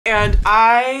and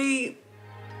I'm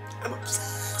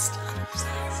obsessed.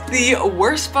 The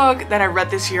worst book that I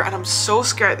read this year, and I'm so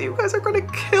scared that you guys are gonna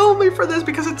kill me for this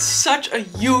because it's such a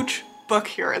huge book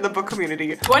here in the book community.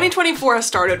 2024 has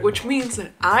started, which means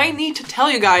that I need to tell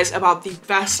you guys about the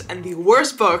best and the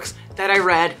worst books that I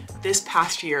read this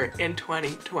past year in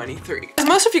 2023. As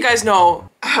most of you guys know,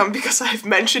 because I've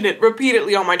mentioned it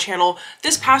repeatedly on my channel,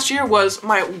 this past year was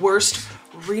my worst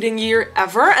reading year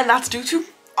ever, and that's due to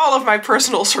all of my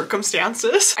personal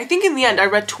circumstances. I think in the end I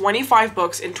read 25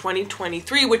 books in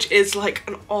 2023, which is like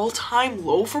an all-time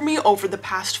low for me over the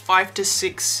past 5 to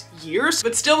 6 years.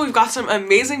 But still, we've got some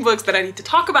amazing books that I need to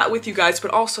talk about with you guys,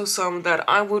 but also some that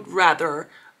I would rather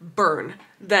burn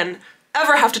than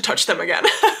ever have to touch them again.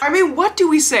 I mean, what do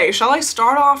we say? Shall I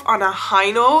start off on a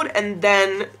high note and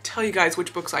then tell you guys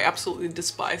which books I absolutely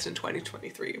despised in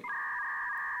 2023?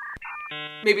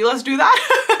 Maybe let's do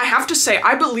that. I have to say,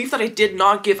 I believe that I did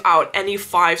not give out any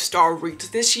 5-star reads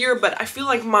this year, but I feel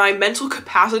like my mental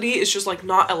capacity is just like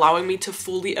not allowing me to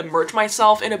fully immerse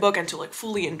myself in a book and to like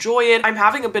fully enjoy it. I'm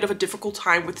having a bit of a difficult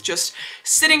time with just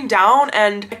sitting down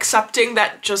and accepting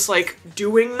that just like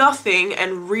doing nothing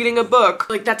and reading a book,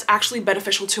 like that's actually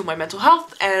beneficial to my mental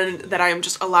health, and that I am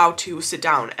just allowed to sit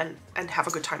down and have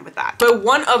a good time with that. But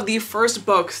one of the first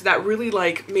books that really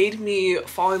like made me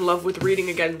fall in love with reading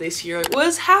again this year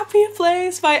was Happy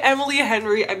Place by Emily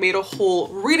Henry. I made a whole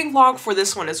reading vlog for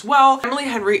this one as well. Emily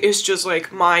Henry is just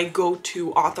like my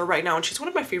go-to author right now, and she's one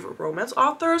of my favorite romance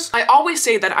authors. I always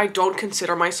say that I don't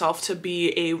consider myself to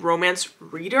be a romance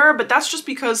reader, but that's just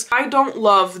because I don't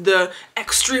love the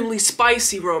extremely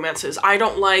spicy romances. I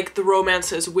don't like the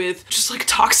romances with just like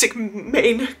toxic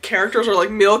main characters or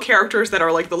like male characters that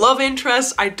are like the love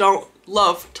interest. I don't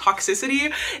love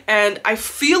toxicity, and I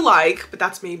feel like, but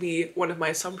that's maybe one of my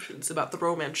assumptions about the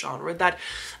romance genre, that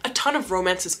a ton of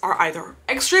romances are either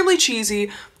extremely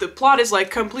cheesy, the plot is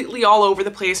like completely all over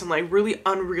the place and like really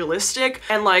unrealistic,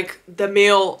 and like the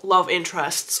male love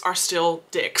interests are still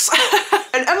dicks.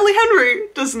 And Emily Henry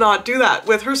does not do that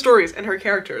with her stories and her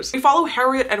characters. We follow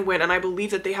Harriet and Wynne, and I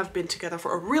believe that they have been together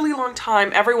for a really long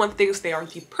time. Everyone thinks they are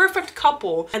the perfect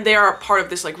couple, and they are part of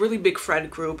this like really big friend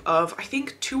group of I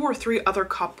think 2 or 3 other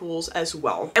couples as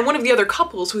well. And one of the other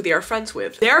couples who they are friends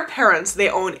with, their parents, they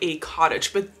own a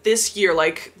cottage, but this year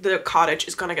like the cottage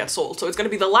is gonna get sold. So it's gonna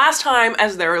be the last time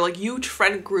as their like huge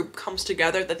friend group comes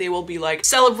together that they will be like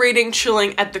celebrating,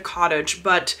 chilling at the cottage.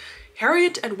 But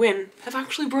Harriet and Wynne have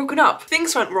actually broken up.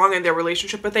 Things went wrong in their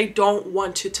relationship, but they don't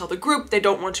want to tell the group, they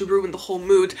don't want to ruin the whole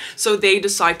mood, so they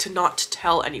decide to not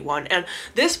tell anyone. And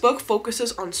this book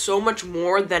focuses on so much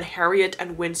more than Harriet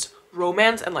and Wynne's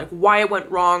romance and like why it went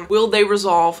wrong, will they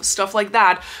resolve, stuff like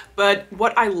that. But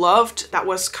what I loved that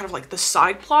was kind of like the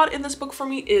side plot in this book for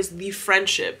me is the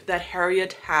friendship that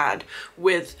Harriet had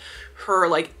with her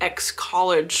like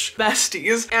ex-college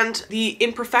besties, and the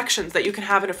imperfections that you can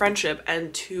have in a friendship,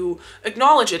 and to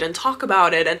acknowledge it and talk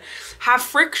about it and have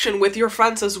friction with your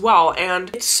friends as well.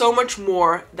 And it's so much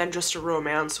more than just a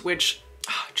romance, which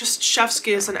just chef's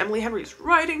kiss, and Emily Henry's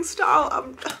writing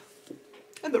style,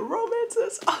 and the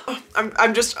romances.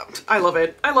 I love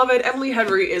it. I love it. Emily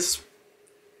Henry is,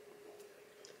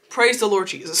 praise the Lord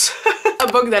Jesus.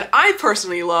 A book that I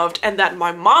personally loved and that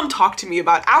my mom talked to me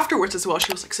about afterwards as well.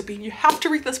 She was like, Sabine, you have to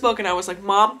read this book. And I was like,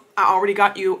 Mom, I already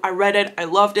got you. I read it. I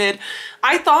loved it.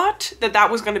 I thought that that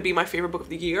was going to be my favorite book of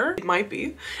the year. It might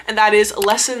be. And that is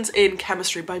Lessons in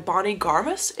Chemistry by Bonnie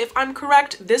Garmus, if I'm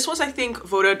correct. This was, I think,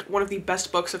 voted one of the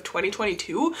best books of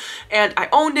 2022. And I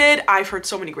owned it. I've heard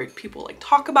so many great people like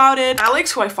talk about it.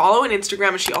 Alex, who I follow on Instagram,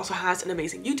 and she also has an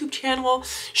amazing YouTube channel,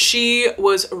 she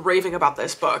was raving about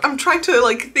this book. I'm trying to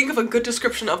like think of a good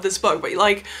description of this book, but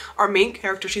like our main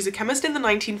character, she's a chemist in the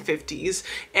 1950s,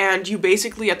 and you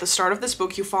basically at the start of this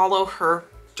book you follow her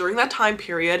during that time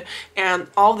period and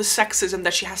all the sexism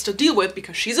that she has to deal with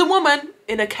because she's a woman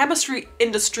in a chemistry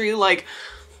industry. Like,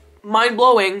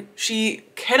 mind-blowing. She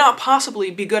cannot possibly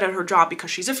be good at her job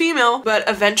because she's a female, but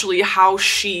eventually how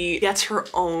she gets her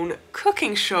own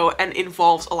cooking show and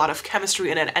involves a lot of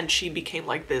chemistry in it, and she became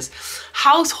like this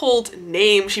household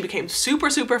name. She became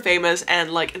super famous and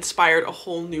like inspired a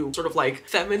whole new sort of like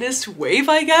feminist wave,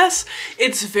 I guess.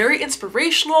 It's very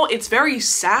inspirational. It's very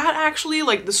sad actually.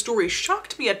 Like, the story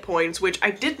shocked me at points, which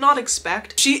I did not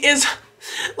expect. She is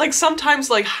like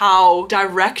sometimes like how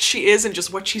direct she is and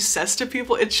just what she says to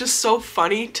people. It's just so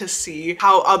funny to see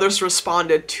how others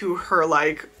responded to her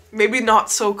like maybe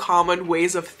not so common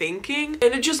ways of thinking,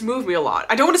 and it just moved me a lot.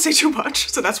 I don't want to say too much,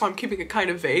 so that's why I'm keeping it kind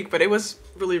of vague, but it was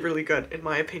really good in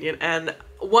my opinion, and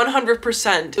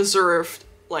 100% deserved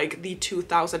like the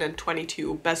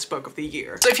 2022 best book of the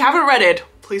year. So if you haven't read it,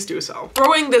 please do so.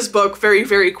 Throwing this book very,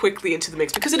 very quickly into the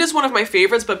mix because it is one of my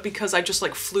favorites, but because I just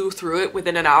like flew through it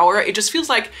within an hour, it just feels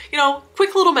like, you know,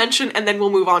 quick little mention, and then we'll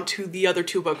move on to the other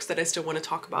two books that I still want to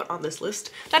talk about on this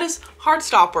list. That is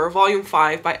Heartstopper, Volume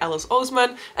 5 by Ellis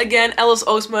Osman. Again, Ellis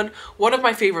Osman, one of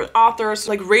my favorite authors.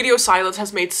 Like, Radio Silence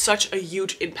has made such a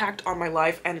huge impact on my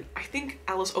life, and I think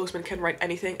Ellis Osman can write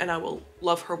anything and I will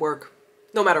love her work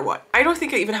no matter what. I don't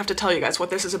think I even have to tell you guys what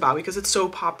this is about because it's so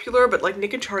popular, but like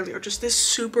Nick and Charlie are just this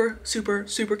super, super,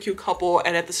 super cute couple,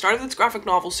 and at the start of this graphic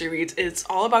novel series, it's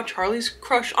all about Charlie's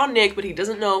crush on Nick, but he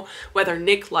doesn't know whether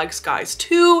Nick likes guys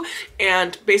too,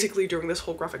 and basically during this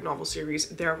whole graphic novel series,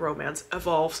 their romance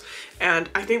evolves, and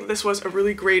I think this was a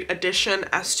really great addition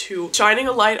as to shining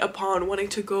a light upon wanting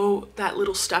to go that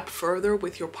little step further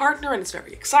with your partner, and it's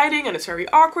very exciting, and it's very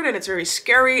awkward, and it's very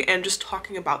scary, and just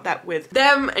talking about that with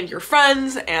them and your friends,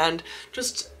 and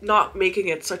just not making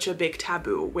it such a big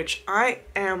taboo, which I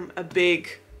am a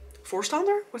big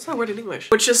forstander? What's that word in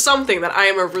English? Which is something that I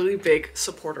am a really big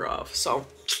supporter of. So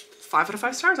 5 out of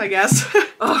 5 stars, I guess.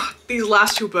 Ugh, these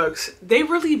last two books, they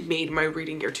really made my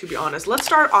reading year, to be honest. Let's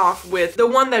start off with the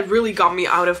one that really got me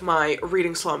out of my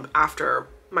reading slump after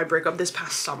my breakup this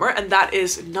past summer, and that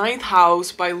is Ninth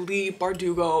House by Leigh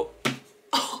Bardugo.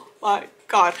 Oh my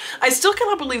God. I still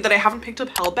cannot believe that I haven't picked up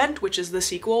Hellbent, which is the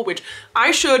sequel, which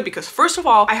I should, because first of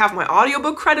all, I have my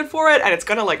audiobook credit for it and it's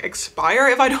gonna like expire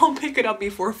if I don't pick it up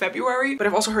before February. But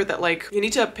I've also heard that like you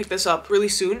need to pick this up really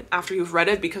soon after you've read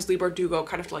it because Leigh Bardugo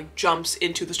kind of like jumps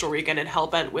into the story again in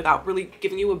Hellbent without really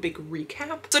giving you a big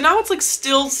recap. So now it's like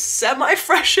still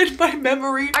semi-fresh in my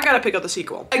memory. I gotta pick up the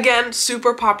sequel. Again,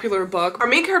 super popular book. Our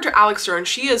main character, Alex Stern,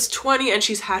 she is 20 and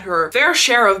she's had her fair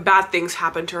share of bad things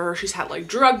happen to her. She's had like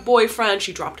drug boyfriend,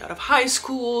 she dropped out of high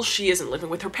school, she isn't living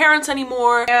with her parents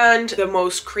anymore, and the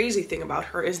most crazy thing about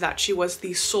her is that she was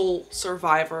the sole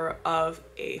survivor of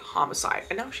a homicide,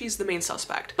 and now she's the main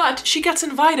suspect. But she gets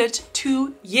invited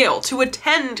to Yale, to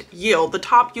attend Yale, the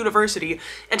top university,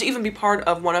 and to even be part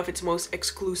of one of its most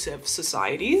exclusive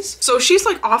societies. So she's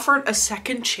like offered a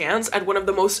second chance at one of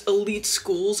the most elite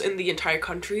schools in the entire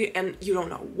country, and you don't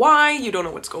know why, you don't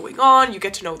know what's going on, you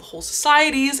get to know the whole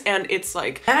societies, and it's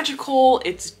like magical,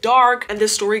 it's dark, and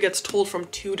this story gets told from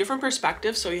two different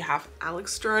perspectives. So you have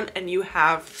Alex Stern and you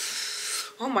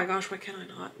have, oh my gosh, why can I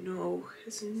not know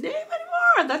his name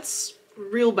anymore? That's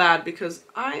real bad because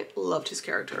I loved his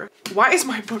character. Why is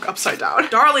my book upside down?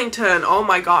 Darlington, oh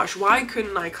my gosh, why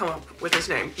couldn't I come up with his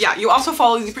name? Yeah, you also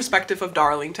follow the perspective of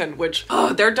Darlington, which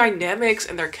their dynamics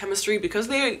and their chemistry, because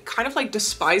they kind of like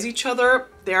despise each other,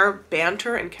 their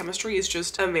banter and chemistry is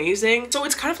just amazing. So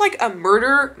it's kind of like a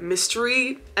murder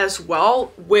mystery as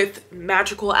well with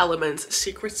magical elements,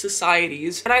 secret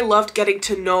societies. And I loved getting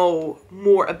to know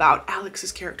more about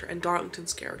Alex's character and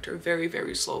Darlington's character very,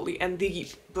 very slowly. And the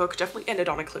book definitely ended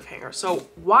on a cliffhanger. So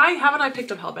why haven't I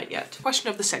picked up Hellbent yet? Question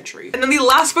of the century. And then the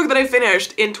last book that I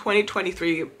finished in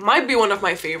 2023 might be one of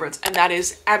my favorites, and that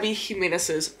is Abby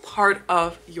Jimenez's Part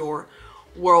of Your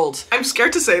World. I'm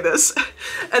scared to say this,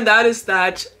 and that is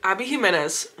that Abby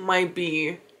Jimenez might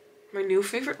be my new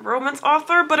favorite romance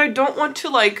author, but I don't want to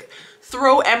like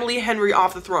throw Emily Henry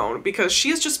off the throne because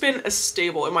she has just been a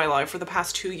staple in my life for the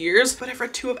past 2 years. But I've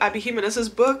read 2 of Abby Jimenez's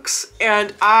books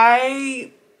and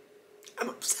I'm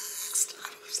obsessed.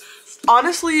 I'm obsessed.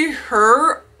 Honestly,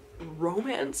 her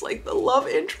romance, like the love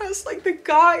interest, like the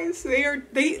guys, they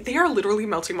are literally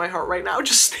melting my heart right now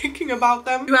just thinking about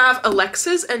them. You have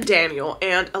Alexis and Daniel,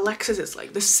 and Alexis is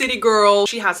like the city girl.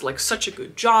 She has like such a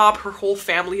good job. Her whole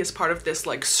family is part of this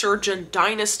like surgeon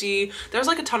dynasty. There's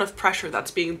like a ton of pressure that's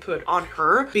being put on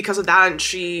her because of that, and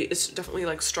she is definitely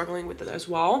like struggling with it as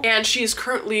well. And she is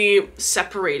currently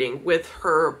separating with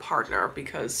her partner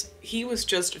because he was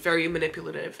just very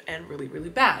manipulative and really, really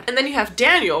bad. And then you have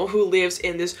Daniel, who lives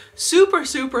in this super,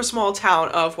 super small town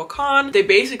of Wakan. They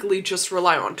basically just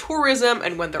rely on tourism,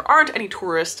 and when there aren't any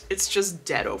tourists, it's just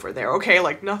dead over there, okay?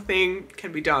 Like nothing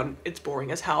can be done. It's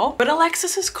boring as hell. But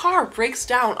Alexis's car breaks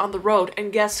down on the road,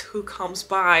 and guess who comes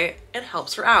by and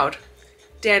helps her out?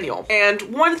 Daniel. And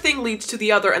one thing leads to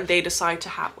the other, and they decide to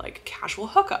have like casual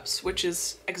hookups, which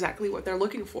is exactly what they're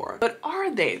looking for. But are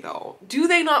they though? Do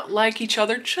they not like each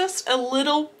other just a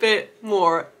little bit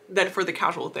more than for the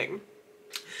casual thing?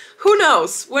 Who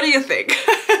knows? What do you think?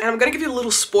 And I'm gonna give you a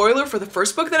little spoiler for the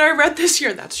first book that I read this year,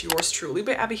 and that's Yours Truly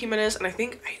by Abby Jimenez. And I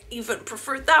think I even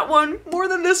preferred that one more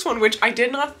than this one, which I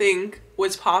did not think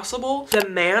was possible. The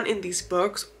man in these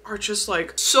books are just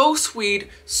like so sweet,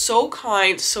 so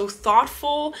kind, so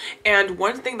thoughtful. And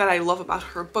one thing that I love about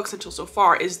her books until so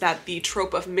far is that the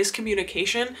trope of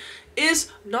miscommunication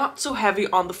is not so heavy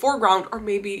on the foreground, or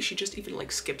maybe she just even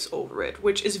like skips over it,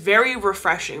 which is very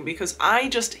refreshing because I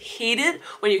just hate it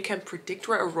when you can predict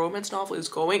where a romance novel is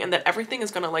going and that everything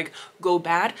is gonna like go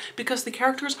bad because the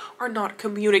characters are not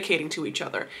communicating to each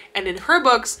other. And in her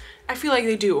books, I feel like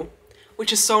they do,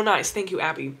 which is so nice. Thank you,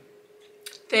 Abby.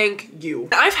 Thank you.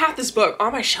 I've had this book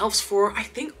on my shelves for I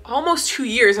think almost 2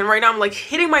 years, and right now I'm like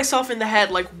hitting myself in the head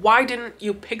like, why didn't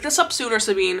you pick this up sooner,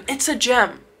 Sabine? It's a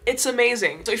gem. It's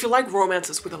amazing. So if you like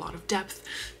romances with a lot of depth,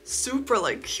 super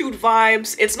like cute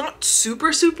vibes, it's not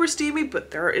super steamy,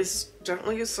 but there is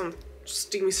definitely some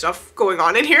steamy stuff going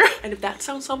on in here. And if that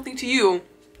sounds something to you,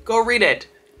 go read it.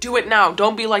 Do it now.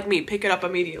 Don't be like me. Pick it up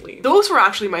immediately. Those were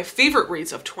actually my favorite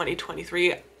reads of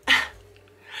 2023.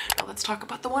 Now let's talk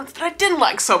about the ones that I didn't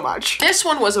like so much. This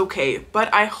one was okay,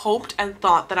 but I hoped and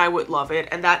thought that I would love it,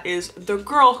 and that is The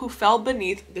Girl Who Fell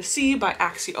Beneath the Sea by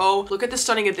Axie O. Look at the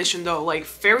stunning edition though. Like,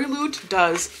 Fairy Loot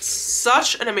does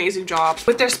such an amazing job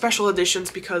with their special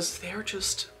editions because they're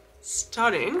just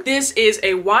stunning. This is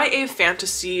a YA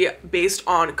fantasy based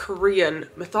on Korean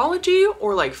mythology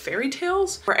or like fairy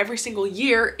tales, where every single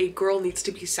year a girl needs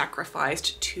to be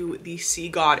sacrificed to the sea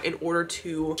god in order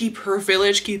to keep her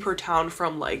village, keep her town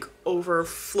from like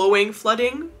overflowing,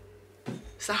 flooding.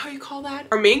 Is that how you call that?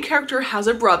 Our main character has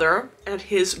a brother and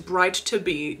his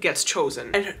bride-to-be gets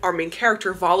chosen, and our main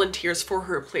character volunteers for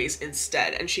her place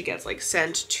instead, and she gets like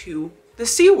sent to the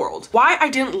sea world. Why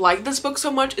I didn't like this book so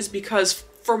much is because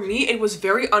for me, it was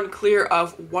very unclear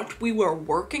of what we were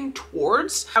working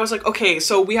towards. I was like, okay,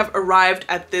 so we have arrived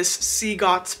at this sea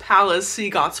god's palace,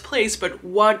 sea god's place, but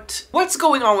what's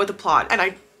going on with the plot? And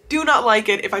I do not like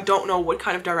it if I don't know what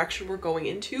kind of direction we're going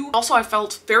into. Also, I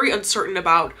felt very uncertain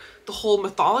about the whole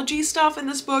mythology stuff in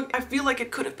this book. I feel like it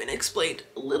could have been explained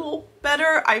a little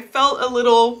better. I felt a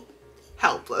little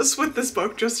helpless with this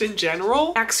book just in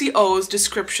general. Axie O's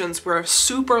descriptions were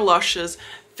super luscious,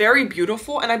 very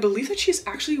beautiful, and I believe that she's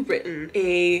actually written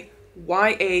a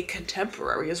YA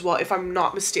contemporary as well, if I'm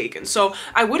not mistaken. So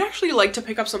I would actually like to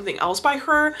pick up something else by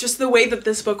her. Just the way that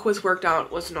this book was worked out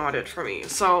was not it for me.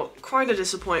 So quite a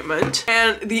disappointment.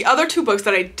 And the other two books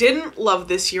that I didn't love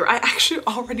this year, I actually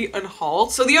already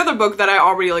unhauled. So the other book that I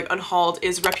already like unhauled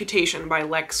is Reputation by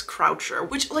Lex Croucher,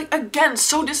 which like, again,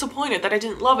 so disappointed that I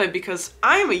didn't love it because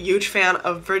I am a huge fan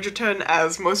of Bridgerton,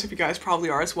 as most of you guys probably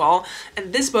are as well.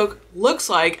 And this book looks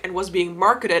like and was being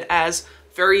marketed as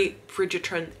very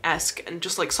Bridgerton-esque and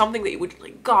just like something that you would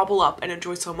like gobble up and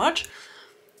enjoy so much.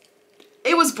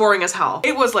 It was boring as hell.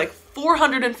 It was like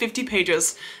 450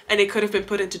 pages and it could have been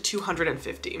put into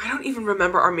 250. I don't even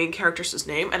remember our main character's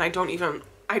name, and I don't even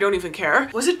care.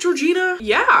 Was it Georgina?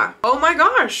 Yeah. Oh my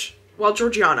gosh. Well,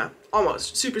 Georgiana.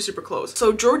 Almost. Super close.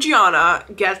 So Georgiana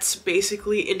gets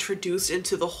basically introduced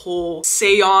into the whole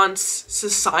seance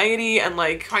society and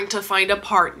like trying to find a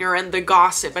partner and the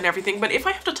gossip and everything. But if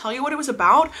I have to tell you what it was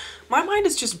about, my mind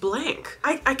is just blank.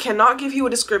 I cannot give you a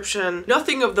description.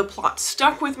 Nothing of the plot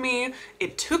stuck with me.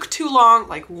 It took too long,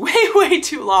 like way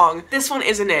too long. This one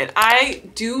isn't it. I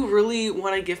do really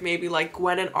want to give maybe like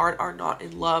Gwen and Art Are Not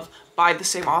in Love by the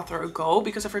same author a go,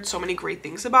 because I've heard so many great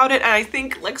things about it, and I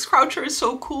think Lex Croucher is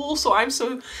so cool, so I'm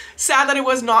so sad that it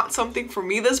was not something for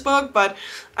me, this book, but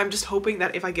I'm just hoping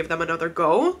that if I give them another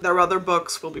go, their other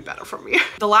books will be better for me.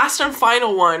 The last and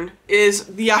final one is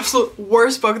the absolute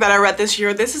worst book that I read this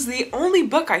year. This is the only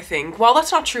book, I think. Well,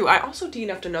 that's not true. I also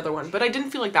DNF'd another one, but I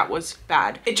didn't feel like that was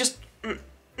bad. It just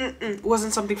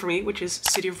wasn't something for me, which is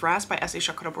City of Brass by S.A.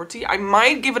 Chakraborty. I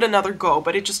might give it another go,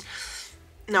 but it just...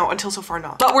 no, until so far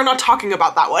not. But we're not talking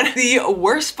about that one. The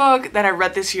worst book that I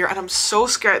read this year, and I'm so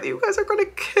scared that you guys are gonna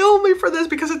kill me for this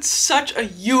because it's such a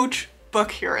huge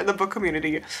book here in the book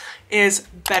community, is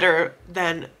Better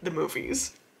Than the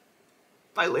Movies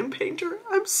by Lynn Painter.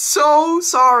 I'm so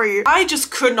sorry. I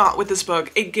just could not with this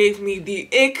book. It gave me the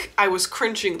ick. I was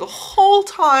cringing the whole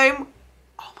time.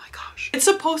 Oh my gosh. It's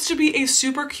supposed to be a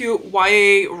super cute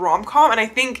YA rom-com, and I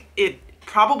think it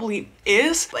probably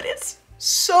is, but it's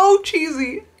so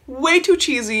cheesy. Way too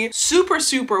cheesy. Super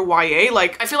YA.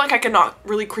 Like, I feel like I cannot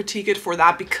really critique it for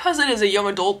that because it is a young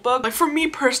adult book. Like, for me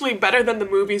personally, Better Than the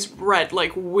Movies read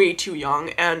like way too young,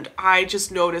 and I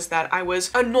just noticed that I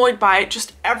was annoyed by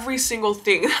just every single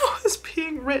thing that was being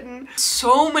being written.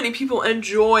 So many people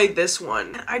enjoyed this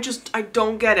one. I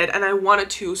don't get it, and I wanted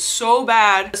to so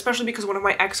bad, especially because one of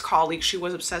my ex-colleagues, she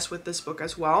was obsessed with this book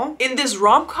as well. In this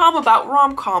rom-com about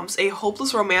rom-coms, a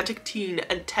hopeless romantic teen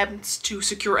attempts to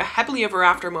secure a happily ever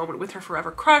after moment with her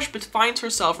forever crush, but finds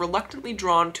herself reluctantly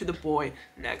drawn to the boy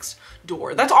next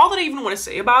door. That's all that I even want to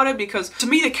say about it, because to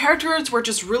me the characters were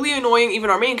just really annoying, even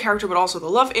our main character, but also the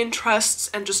love interests,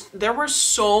 and just there were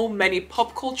so many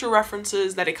pop culture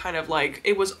references that it kind of like,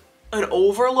 it was an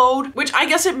overload, which I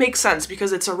guess it makes sense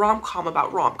because it's a rom-com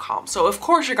about rom-com. So of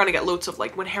course you're gonna get loads of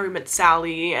like When Harry Met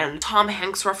Sally and Tom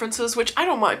Hanks references, which I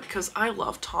don't mind because I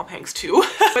love Tom Hanks too.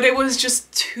 But it was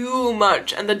just too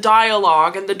much, and the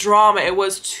dialogue and the drama, it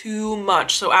was too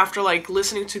much. So after like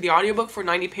listening to the audiobook for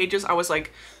 90 pages, I was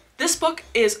like, this book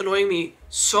is annoying me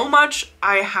so much,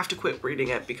 I have to quit reading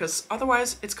it because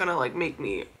otherwise it's gonna like make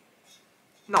me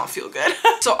not feel good.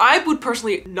 So I would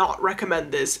personally not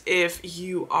recommend this if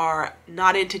you are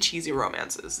not into cheesy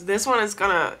romances. This one is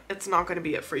it's not gonna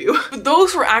be it for you. But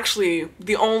those were actually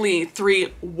the only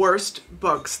 3 worst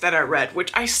books that I read,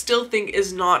 which I still think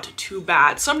is not too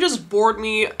bad. Some just bored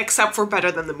me, except for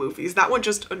Better Than the Movies. That one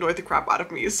just annoyed the crap out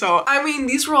of me. So I mean,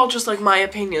 these were all just like my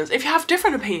opinions. If you have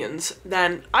different opinions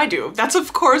than I do, that's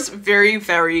of course very,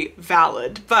 very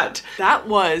valid. But that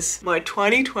was my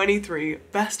 2023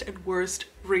 best and worst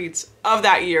reads of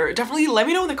that year. Definitely let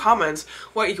me know in the comments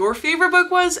what your favorite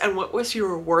book was and what was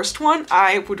your worst one.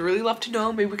 I would really love to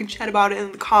know. Maybe we can chat about it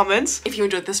in the comments. If you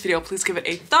enjoyed this video, please give it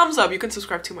a thumbs up. You can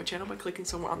subscribe to my channel by clicking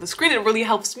somewhere on the screen. It really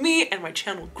helps me and my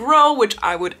channel grow, which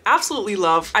I would absolutely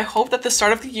love. I hope that the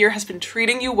start of the year has been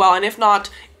treating you well, and if not,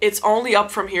 it's only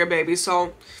up from here, baby.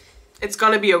 So it's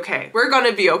gonna be okay. We're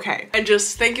gonna be okay. And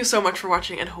just thank you so much for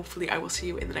watching, and hopefully I will see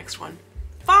you in the next one.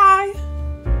 Bye!